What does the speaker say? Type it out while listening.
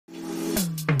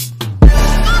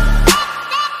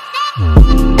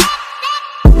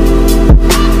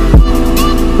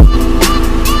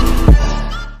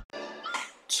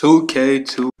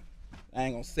2K2. I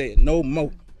ain't gonna say it no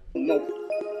more.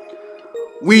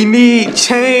 We need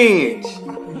change.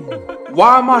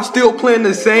 Why am I still playing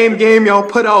the same game y'all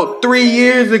put out 3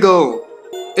 years ago?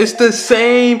 It's the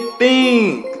same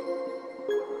thing.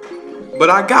 But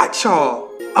I got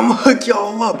y'all. I'ma hook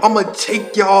y'all up. I'ma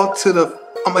take y'all to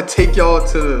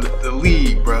the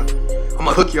league, bruh.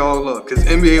 I'ma hook y'all up. Cause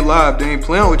NBA Live, they ain't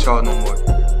playing with y'all no more.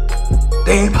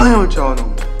 They ain't playing with y'all no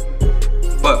more.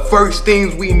 But first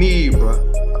things we need, bruh.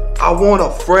 I want a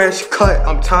fresh cut.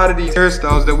 I'm tired of these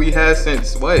hairstyles that we had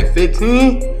since, what,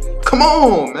 15? Come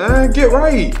on, man, get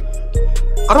right.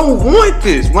 I don't want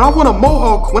this. When I want a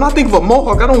mohawk, when I think of a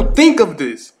mohawk, I don't think of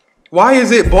this. Why is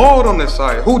it bald on the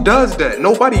side? Who does that?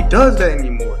 Nobody does that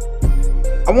anymore.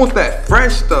 I want that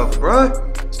fresh stuff, bruh.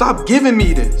 Stop giving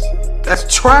me this.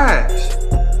 That's trash.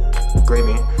 Great,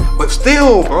 man. But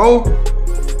still, bro.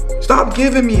 Stop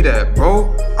giving me that, bro.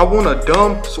 I want a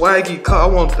dumb, swaggy cut. I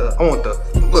want the,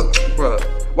 look, bro.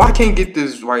 Why I can't get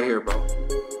this right here, bro?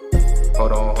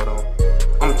 Hold on.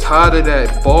 I'm tired of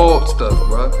that bald stuff,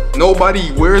 bro.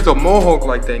 Nobody wears a mohawk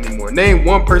like that anymore. Name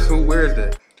one person who wears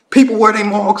that. People wear their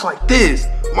mohawks like this.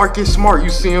 Marcus Smart, you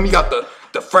see him? He got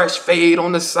the fresh fade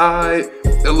on the side.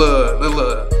 The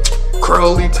little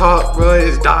curly top, bro.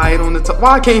 It's dyed on the top.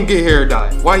 Why I can't get hair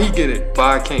dye? Why he get it?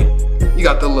 Why I can't? You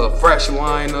got the little fresh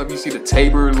line up. You see the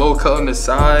taper, low cut on the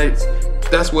sides.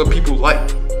 That's what people like.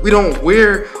 We don't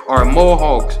wear our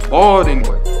mohawks bald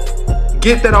anymore.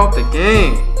 Get that out the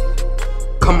game.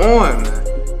 Come on, man.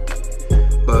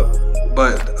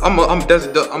 But I'm done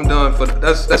for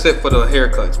that's it for the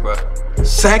haircuts, bro.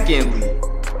 Secondly,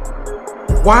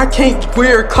 why can't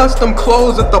wear custom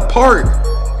clothes at the park?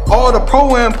 All the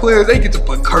Pro-Am players, they get to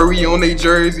put Curry on their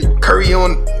jersey, Curry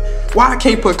on. Why I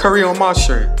can't put Curry on my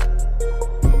shirt?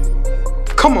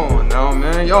 Come on now,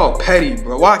 man. Y'all petty,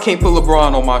 bro. Why I can't put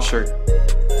LeBron on my shirt?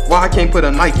 Why I can't put a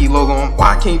Nike logo on?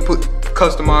 Why I can't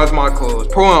customize my clothes?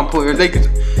 Pro-Am players, they could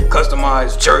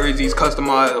customize jerseys,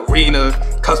 customize arena,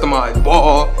 customize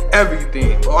ball,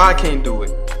 everything. But I can't do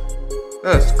it.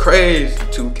 That's crazy,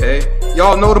 2K.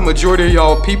 Y'all know the majority of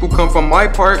y'all people come from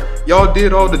MyPARK. Y'all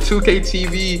did all the 2K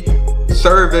TV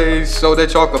surveys so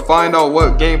that y'all could find out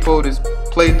what game code is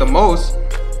played the most.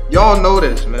 Y'all know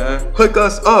this, man. Hook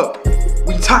us up.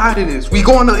 We tired of this. We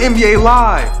going to NBA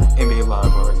Live. NBA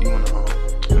Live, bro. If you wanna,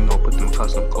 put them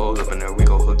custom clothes up in there, we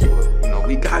go hook you up.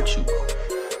 We got you, bro.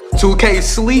 2K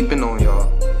sleeping on y'all.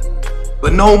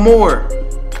 But no more.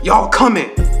 Y'all coming.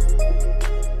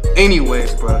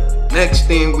 Anyways, bro. Next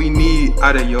thing we need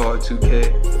out of y'all,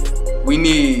 2K. We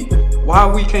need, why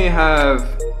we can't have,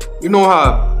 you know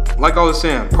how, like I was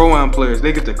saying, Pro-Am players,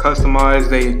 they get to customize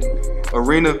their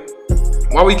arena.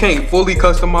 Why we can't fully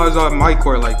customize our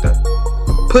mycarrer like that?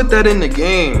 Put that in the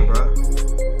game, bro.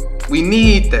 We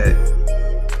need that.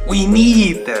 We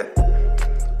need that.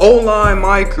 Online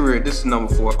mycarrer, this is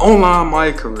number 4. Online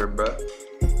mycarrer, bro.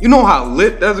 You know how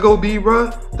lit that's gonna be, bro?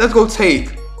 Let's go take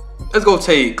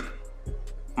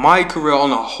mycarrer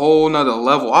on a whole nother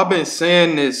level. I've been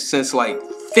saying this since like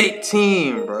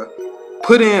 15, bro.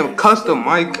 Put in custom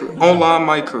online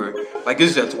mycarrer. Like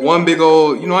it's just one big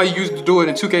old, you know how you used to do it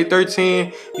in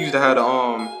 2K13? You used to have the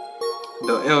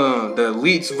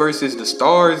elites versus the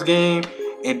stars game.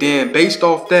 And then based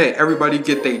off that, everybody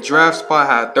get their draft spot,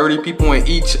 have 30 people in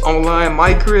each online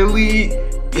mycarrer league.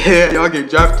 Yeah, y'all get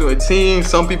drafted to a team.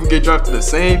 Some people get drafted to the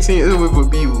same team. It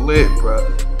would be lit,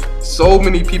 bro. So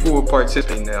many people will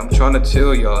participate in that. I'm trying to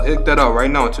tell y'all. Hit that out right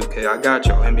now, 2K. I got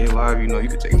y'all. NBA Live, you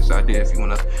can take this idea if you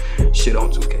want to shit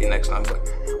on 2K next time. But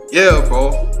yeah,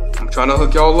 bro. I'm trying to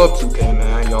hook y'all up, 2K,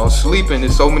 man. Y'all sleeping.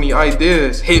 There's so many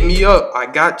ideas. Hit me up. I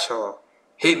got y'all.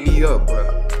 Hit me up,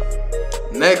 bro.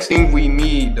 Next thing we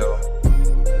need, though.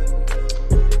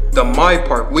 The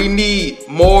MyPARK. We need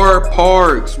more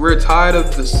parks. We're tired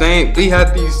of the same. We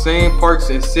had these same parks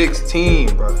in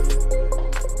 16, bro.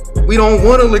 We don't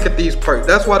want to look at these parks.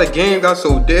 That's why the game got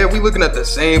so dead. We looking at the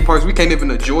same parks. We can't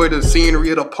even enjoy the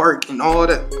scenery of the park and all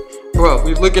that. Bro,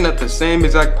 we looking at the same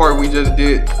exact park we just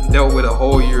dealt with a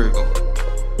whole year ago.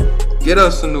 Get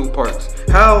us some new parks.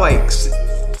 How, like,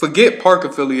 forget park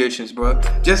affiliations, bro.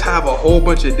 Just have a whole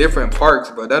bunch of different parks,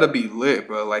 bro. That'll be lit,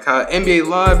 bro. Like how NBA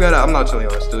Live got it. I'm not telling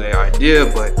y'all it's still their idea,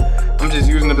 but I'm just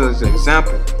using it as an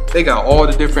example. They got all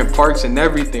the different parks and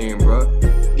everything, bro.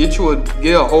 Get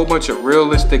a whole bunch of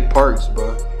realistic parks,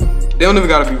 bro. They don't even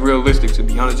gotta be realistic, to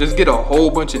be honest. Just get a whole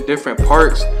bunch of different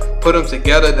parks, put them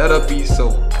together. That'll be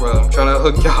so, bro. I'm trying to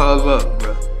hook y'all up,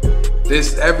 bro.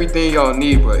 This everything y'all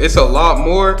need, bro. It's a lot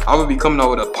more. I will be coming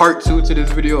out with a part 2 to this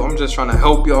video. I'm just trying to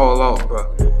help y'all out,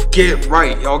 bro. Get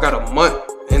right. Y'all got a month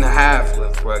and a half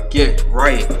left, bro. Get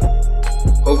right.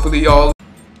 Hopefully y'all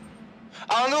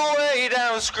on the way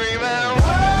down screaming,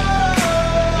 whoa.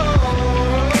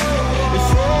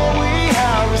 Before we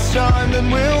have a start, then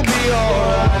we'll